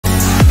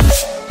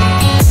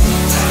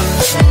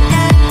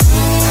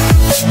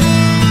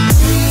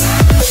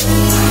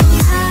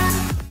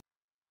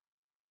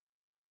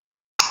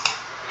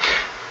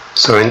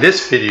So in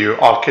this video,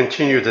 I'll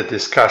continue the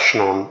discussion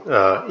on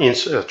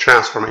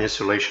transformer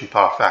insulation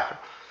power factor.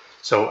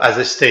 So as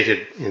I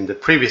stated in the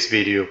previous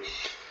video,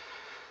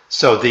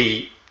 so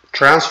the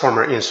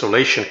transformer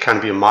insulation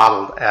can be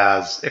modeled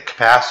as a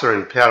capacitor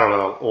in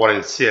parallel or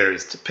in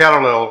series. The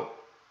parallel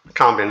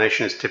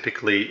combination is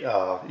typically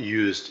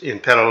used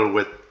in parallel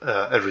with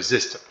a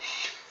resistor.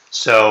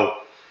 So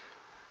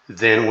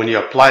then when you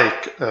apply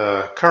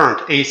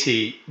current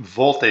AC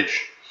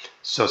voltage,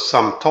 so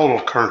some total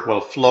current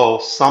will flow,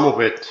 some of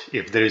it,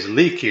 if there is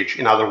leakage,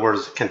 in other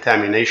words,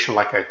 contamination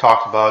like I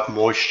talked about,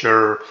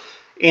 moisture,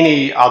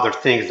 any other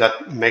things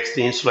that makes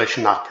the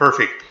insulation not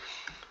perfect,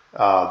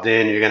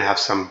 then you're going to have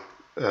some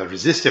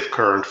resistive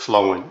current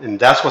flowing, and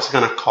that's what's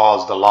going to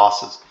cause the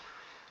losses.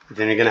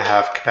 Then you're going to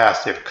have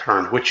capacitive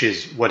current, which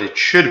is what it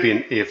should be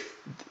if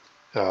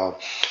there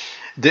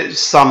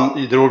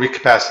will be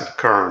capacitive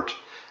current.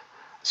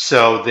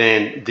 So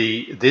then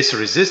this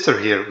resistor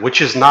here,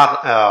 which is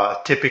not a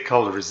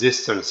typical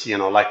resistance,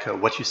 like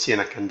what you see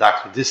in a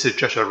conductor. This is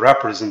just a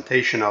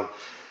representation of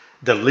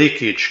the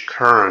leakage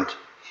current,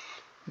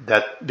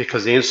 that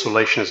because the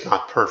insulation is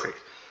not perfect.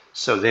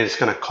 So then it's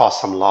going to cause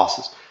some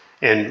losses.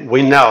 And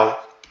we know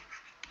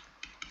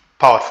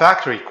power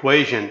factor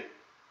equation,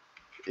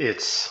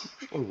 it's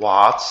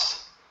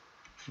watts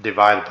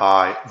divided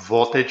by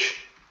voltage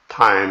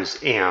times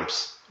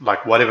amps.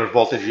 Like whatever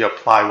voltage you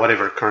apply,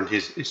 whatever current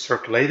is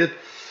circulated.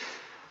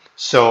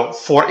 So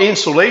for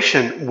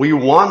insulation, we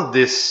want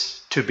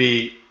this to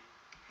be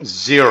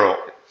 0,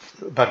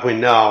 but we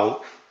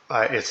know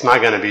it's not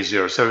going to be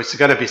 0. So it's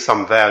going to be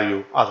some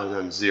value other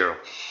than 0.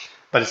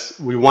 But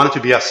we want it to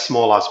be as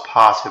small as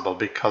possible,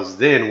 because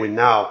then we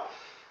know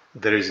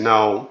there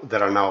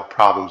are no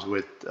problems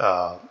with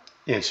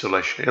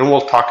insulation. And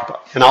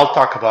I'll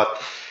talk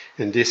about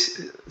in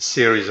this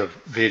series of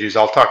videos,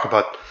 I'll talk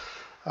about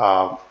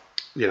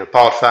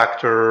power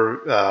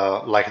factor,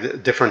 like the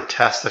different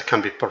tests that can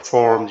be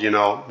performed,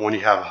 when you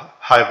have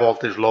high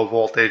voltage, low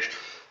voltage,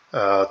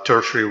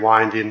 tertiary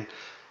winding,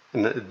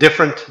 and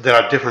there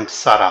are different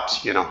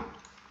setups,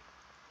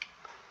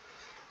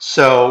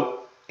 So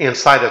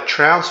inside a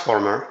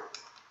transformer,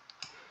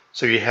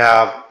 so you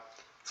have,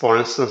 for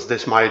instance,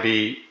 this might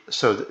be,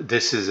 so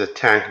this is a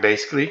tank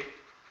basically.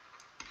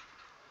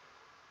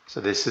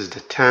 So this is the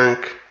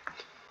tank,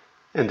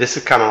 and this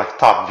is kind of like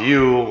top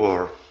view,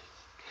 or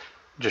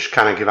just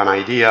kind of give an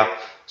idea.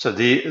 So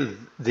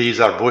these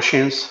are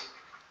bushings,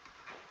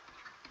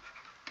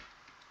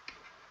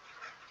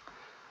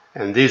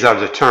 and these are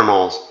the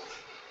terminals,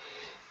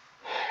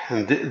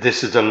 and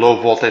this is the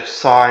low voltage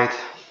side.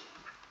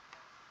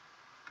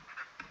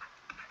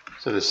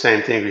 So the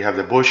same thing, we have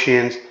the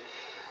bushings.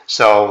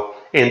 So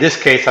in this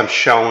case, I'm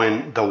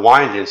showing the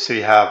windings. So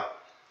you have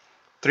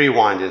 3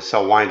 windings.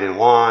 So winding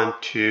 1,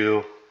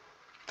 2,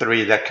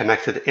 3 that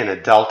connected in a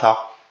delta.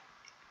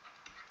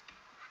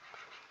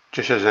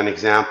 Just as an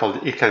example,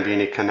 it can be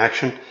any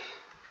connection.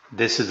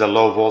 This is the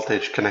low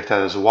voltage connected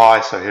as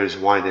Y, so here's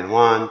winding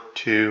 1,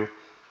 2,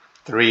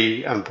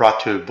 3, and brought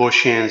to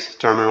bushings,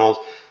 terminals,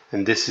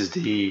 and this is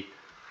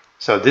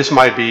so this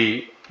might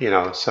be,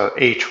 so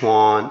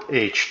H1,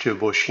 H2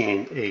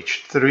 bushing,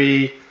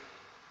 H3,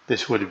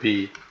 this would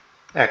be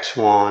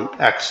X1,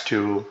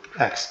 X2,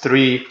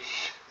 X3,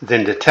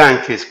 then the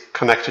tank is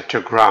connected to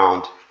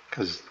ground,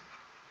 because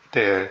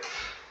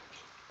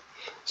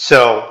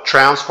so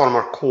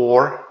transformer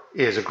core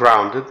is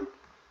grounded.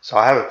 So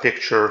I have a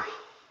picture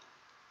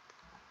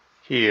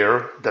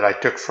here that I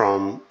took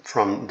from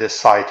this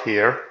site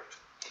here.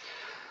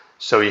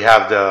 So you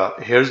have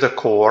here's the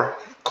core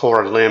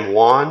limb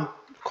 1,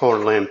 core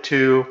limb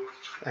 2,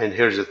 and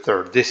here's the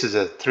third. This is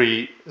a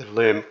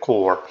 3-limb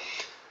core.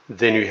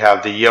 Then you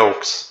have the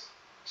yokes.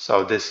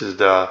 So this is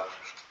the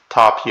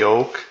top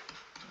yoke.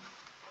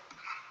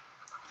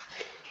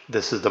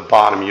 This is the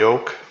bottom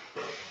yoke.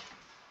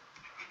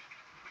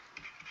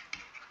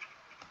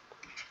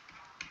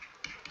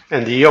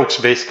 And the yokes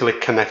basically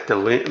connect the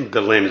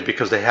limbs,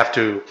 because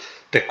the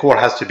core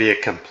has to be a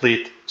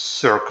complete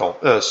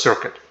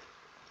circuit.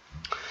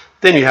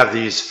 Then you have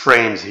these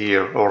frames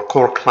here, or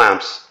core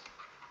clamps,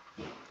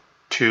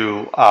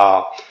 to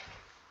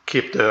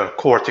keep the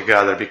core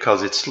together,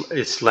 because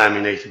it's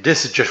laminated.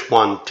 This is just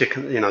one,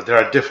 there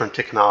are different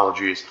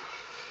technologies.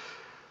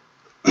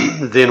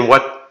 Then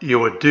what you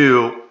would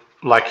do,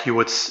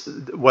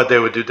 what they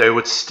would do, they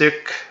would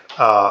stick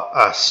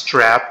a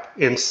strap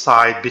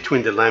inside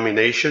between the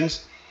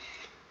laminations.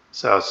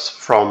 So it's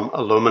from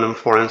aluminum,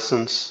 for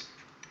instance,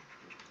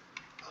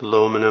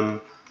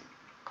 aluminum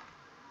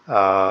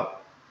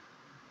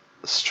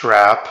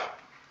strap.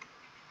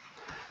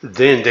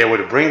 Then they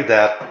would bring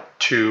that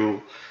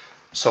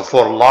so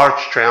for large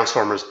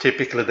transformers,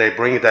 typically they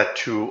bring that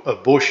to a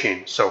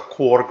bushing. So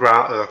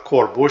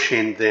core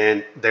bushing,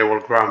 then they will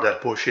ground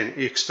that bushing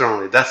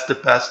externally. That's the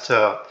best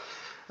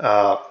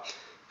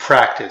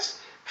practice.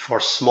 For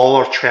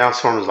smaller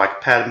transformers like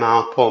pad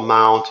mount, pole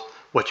mount,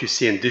 what you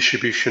see in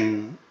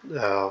distribution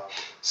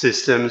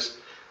systems,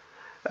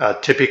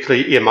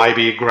 Typically, it might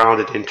be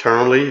grounded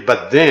internally,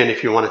 but then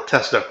if you want to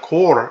test the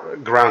core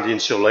ground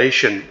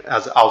insulation,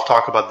 as I'll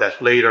talk about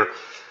that later,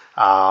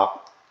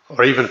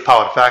 or even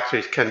power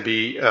factories can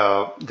be,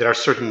 there are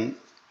certain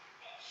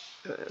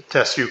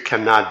tests you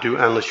cannot do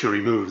unless you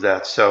remove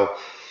that. So,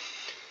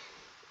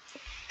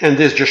 and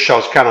this just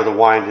shows kind of the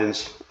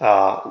windings.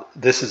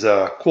 This is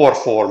a core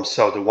form,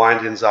 so the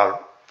windings are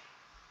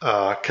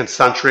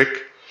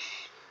concentric,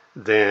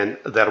 then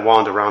they're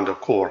wound around the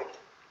core.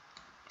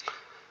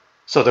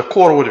 So the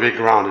core would be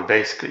grounded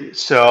basically.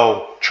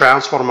 So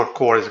transformer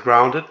core is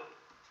grounded,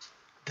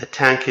 the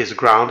tank is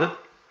grounded,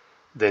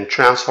 then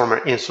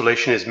transformer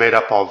insulation is made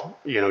up of,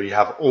 you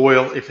have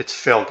oil if it's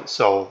filled.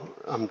 So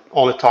I'm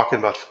only talking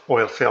about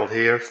oil filled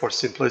here for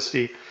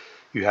simplicity.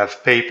 You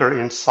have paper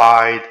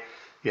inside,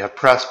 you have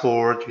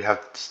pressboard, you have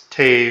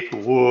tape,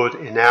 wood,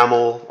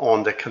 enamel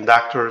on the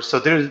conductors. So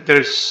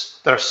there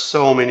are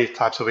so many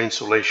types of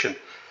insulation,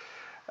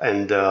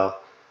 and all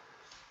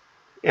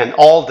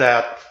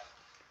that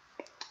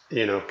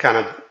kind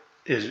of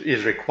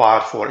is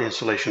required for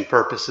insulation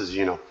purposes.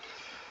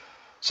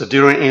 So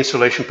during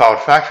insulation power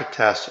factor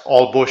test,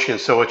 all bushings.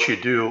 So what you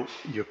do,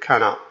 you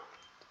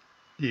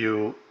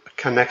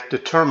connect the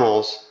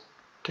terminals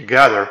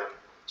together.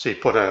 So you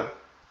put a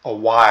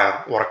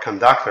wire or a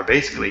conductor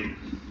basically.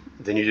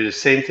 Then you do the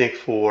same thing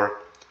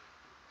for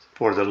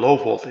the low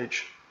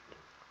voltage.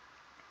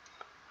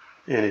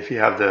 And if you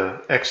have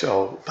the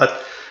XO,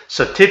 but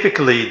so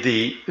typically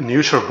the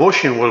neutral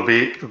bushing will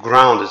be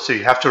grounded. So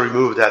you have to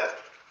remove that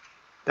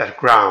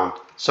ground.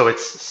 So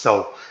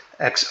XO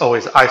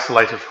is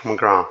isolated from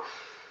ground.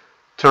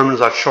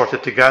 Terminals are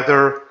shorted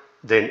together,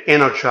 then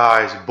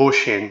energize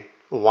bushing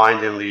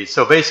winding leads.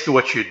 So basically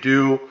what you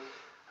do,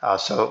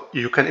 so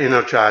you can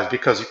energize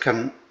because you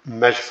can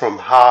measure from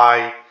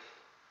high,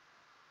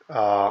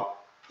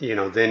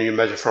 then you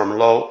measure from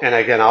low. And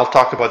again, I'll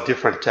talk about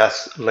different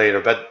tests later,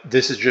 but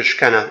this is just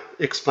kind of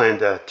explain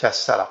the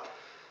test setup.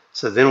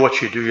 So then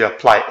what you do, you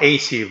apply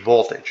AC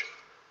voltage.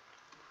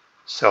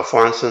 So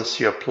for instance,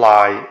 you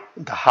apply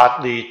the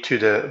hot lead to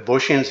the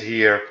bushings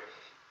here.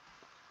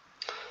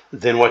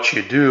 Then what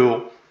you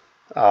do,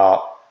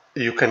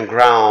 you can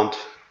ground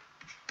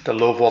the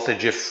low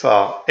voltage if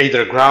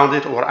either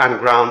grounded or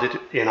ungrounded.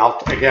 And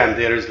again,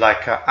 there is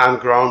like an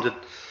ungrounded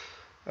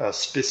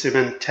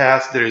specimen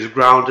test. There is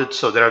grounded.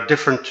 So there are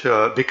different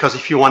because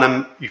if you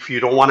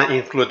don't want to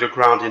include the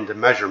ground in the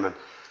measurement,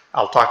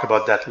 I'll talk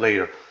about that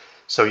later.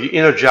 So you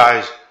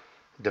energize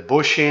the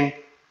bushing.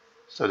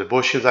 So the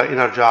bushings are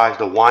energized,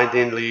 the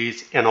winding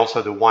leads, and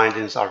also the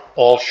windings are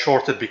all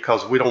shorted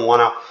because we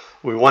want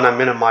to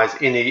minimize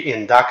any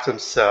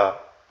inductance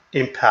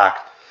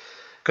impact.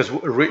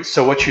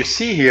 So what you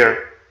see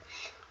here,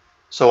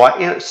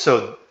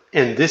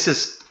 and this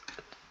is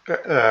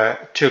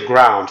to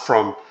ground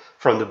from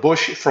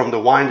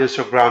the windings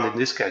to ground in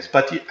this case.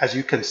 But as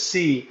you can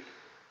see,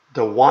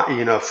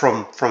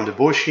 from the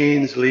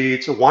bushings,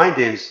 leads,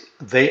 windings,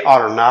 they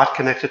are not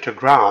connected to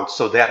ground,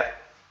 so that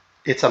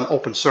it's an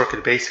open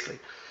circuit basically.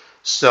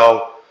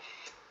 So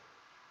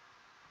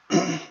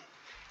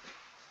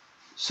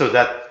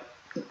that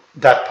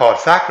power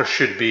factor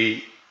should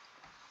be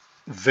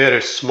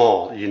very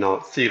small,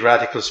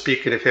 theoretically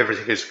speaking, if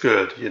everything is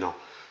good,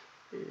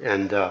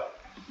 and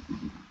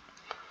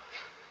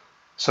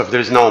so if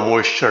there's no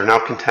moisture, no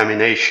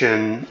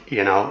contamination,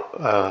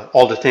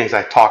 all the things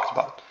I talked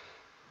about.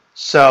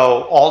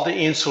 So all the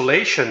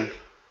insulation,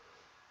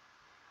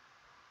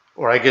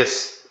 or I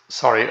guess,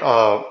 sorry,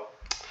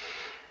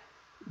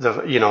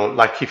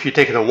 like if you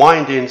take the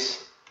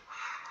windings,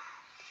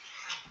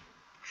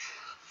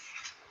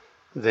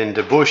 then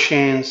the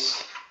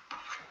bushings,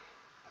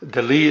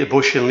 the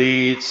bushing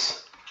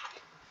leads,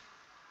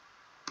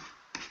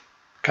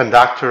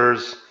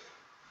 conductors,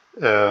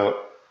 the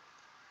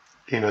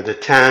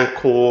tank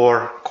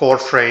core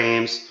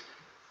frames,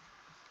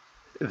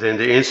 then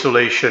the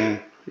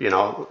insulation,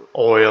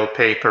 oil,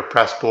 paper,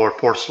 pressboard,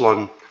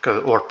 porcelain,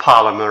 or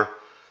polymer.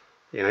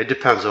 It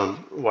depends on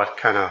what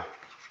kind of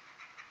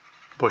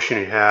bushing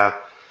you have,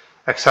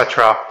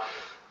 etc.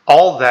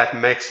 All that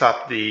makes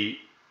up the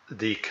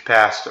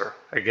capacitor.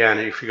 Again,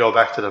 if you go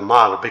back to the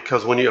model,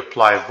 because when you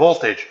apply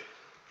voltage,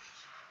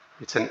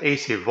 it's an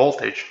AC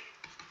voltage,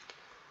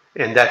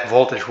 and that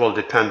voltage will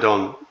depend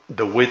on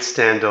the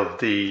withstand of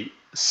the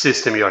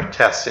system you are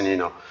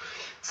testing.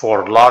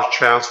 For large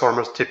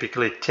transformers,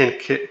 typically 10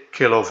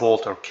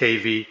 kilovolt or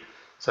kV,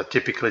 so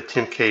typically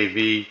 10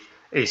 kV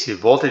AC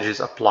voltage is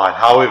applied.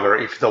 However,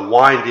 if the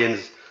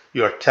windings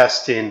you are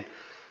testing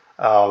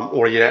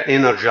or you're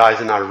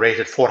energizing are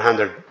rated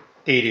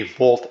 480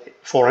 volt,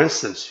 for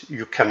instance,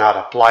 you cannot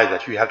apply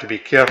that. You have to be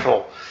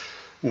careful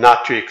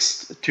not to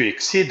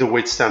exceed the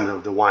withstand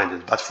of the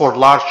windings. But for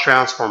large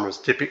transformers,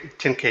 10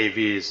 kV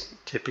is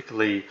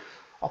typically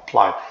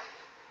applied.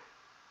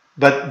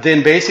 But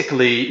then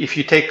basically, if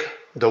you take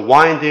the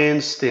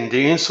windings, then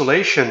the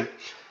insulation,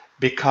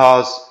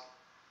 because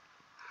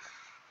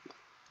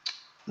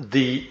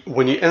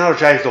when you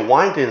energize the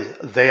windings,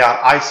 they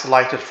are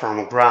isolated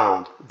from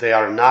ground. They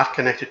are not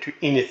connected to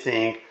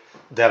anything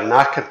they're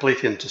not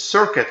complete into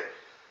circuit.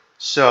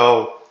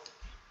 So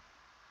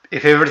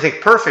if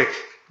everything perfect,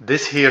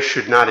 this here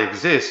should not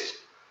exist.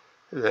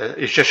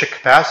 It's just a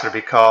capacitor,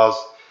 because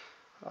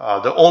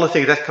the only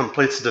thing that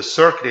completes the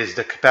circuit is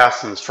the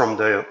capacitance from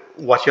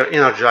what you're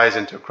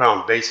energizing to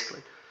ground,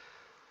 basically.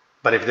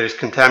 But if there's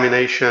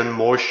contamination,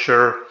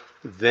 moisture,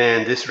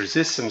 then this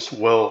resistance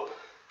will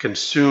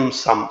consume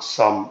some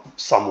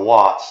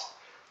watts,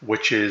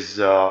 which is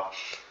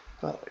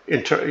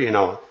in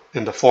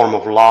the form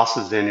of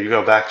losses. Then you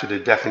go back to the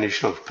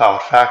definition of power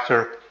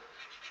factor: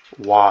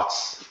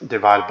 watts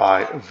divided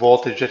by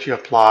voltage that you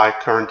apply,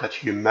 current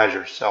that you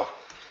measure. So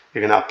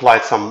you're going to apply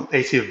some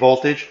AC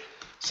voltage,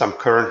 some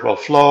current will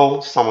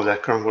flow, some of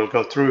that current will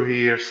go through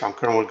here, some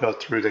current will go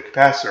through the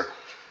capacitor.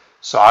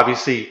 So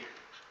obviously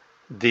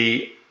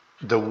the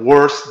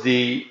worse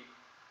the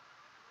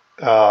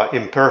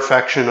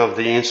imperfection of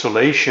the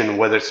insulation,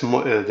 whether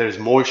there's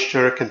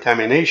moisture,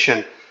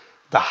 contamination,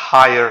 the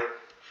higher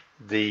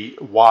the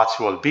watts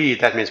will be.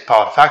 That means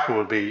power factor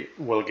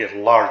will get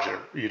larger.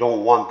 You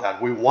don't want that.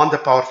 We want the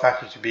power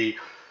factor to be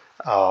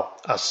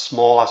as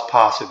small as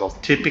possible.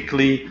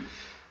 Typically,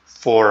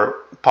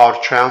 for power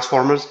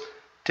transformers,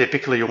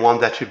 typically you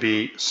want that to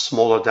be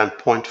smaller than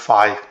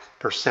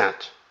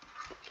 0.5%.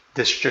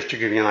 This is just to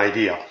give you an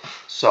idea.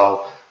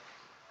 So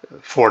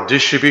for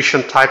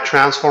distribution type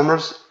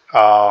transformers,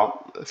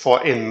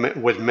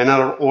 with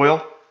mineral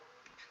oil,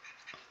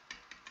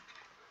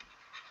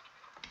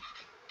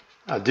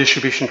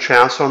 distribution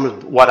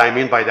transformers, what I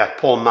mean by that,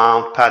 pole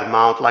mount, pad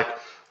mount, like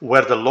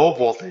where the low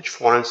voltage,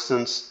 for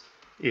instance,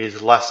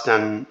 is less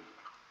than,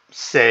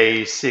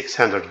 say,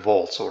 600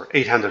 volts or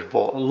 800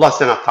 volts, less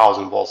than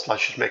 1,000 volts.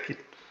 Let's just make it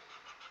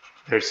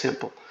very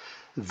simple.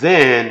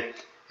 Then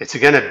it's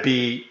going to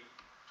be,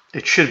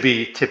 it should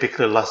be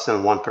typically less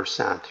than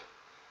 1%.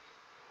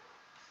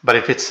 But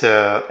if it's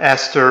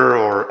ester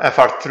or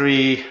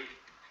FR3,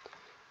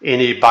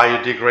 any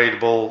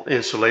biodegradable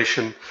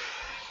insulation,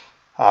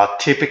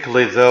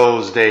 typically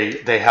those,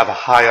 they have a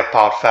higher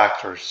power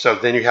factor. So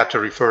then you have to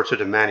refer to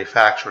the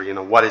manufacturer,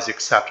 what is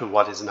accepted,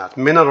 what is not.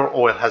 Mineral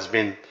oil has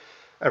been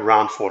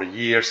around for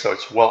years, so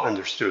it's well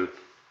understood.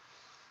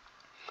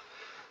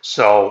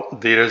 So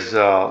there's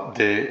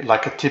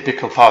like a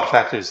typical power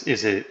factor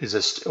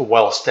is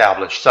well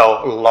established.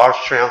 So large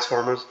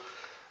transformers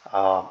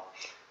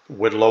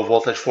with low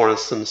voltage, for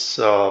instance,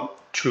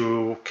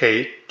 2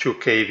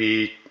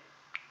 kV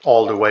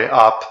all the way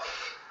up,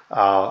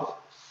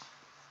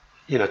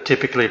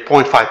 typically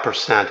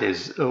 0.5%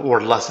 is,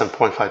 or less than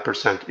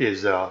 0.5%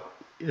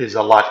 is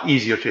a lot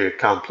easier to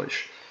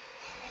accomplish.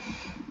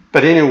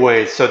 But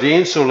anyway, so the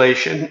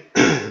insulation,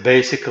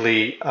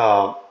 basically,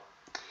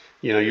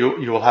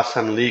 you will have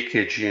some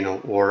leakage,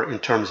 or in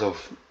terms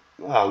of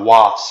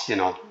watts,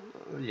 and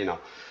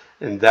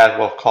that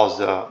will cause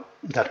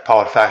that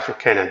power factor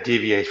kind of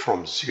deviate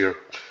from zero,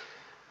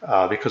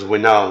 because we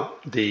know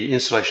the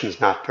insulation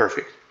is not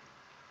perfect.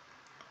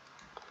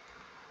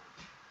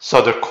 So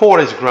the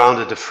core is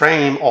grounded. The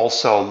frame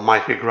also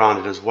might be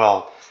grounded as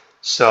well.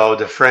 So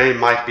the frame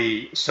might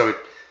be,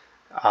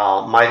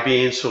 might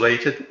be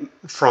insulated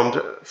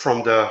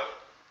the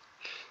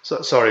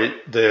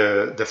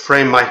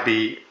frame might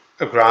be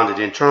grounded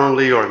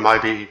internally, or it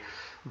might be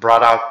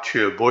brought out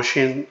to a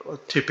bushing.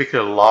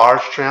 Typically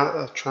large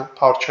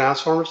power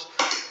transformers,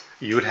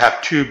 you would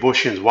have 2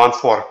 bushings, one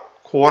for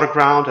core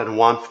ground and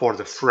one for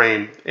the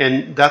frame.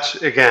 And that's,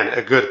 again,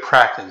 a good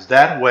practice.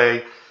 That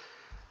way,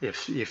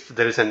 if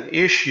there is an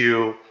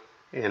issue,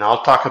 and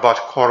I'll talk about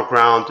core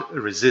ground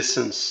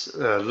resistance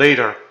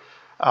later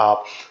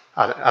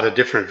at a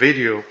different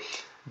video,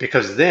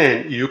 because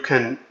then you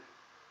can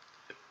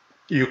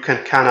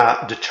kind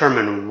of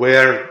determine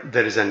where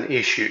there is an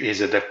issue.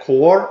 Is it the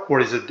core, or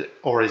is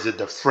it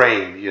the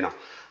frame?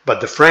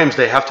 But the frames,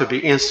 they have to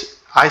be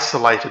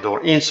isolated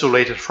or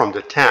insulated from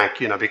the tank,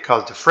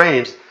 because the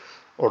frames,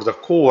 or the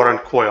core and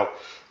coil.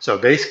 So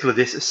basically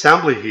this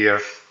assembly here,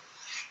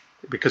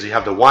 because you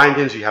have the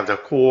windings, you have the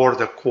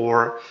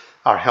core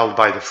are held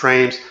by the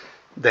frames,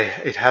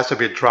 it has to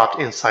be dropped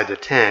inside the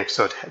tank.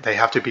 So they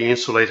have to be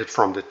insulated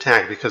from the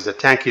tank, because the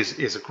tank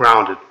is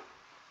grounded.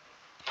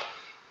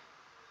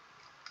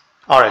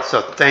 All right,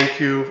 so thank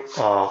you,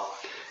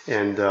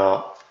 and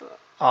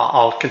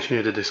I'll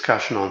continue the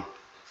discussion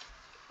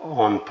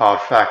on power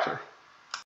factor.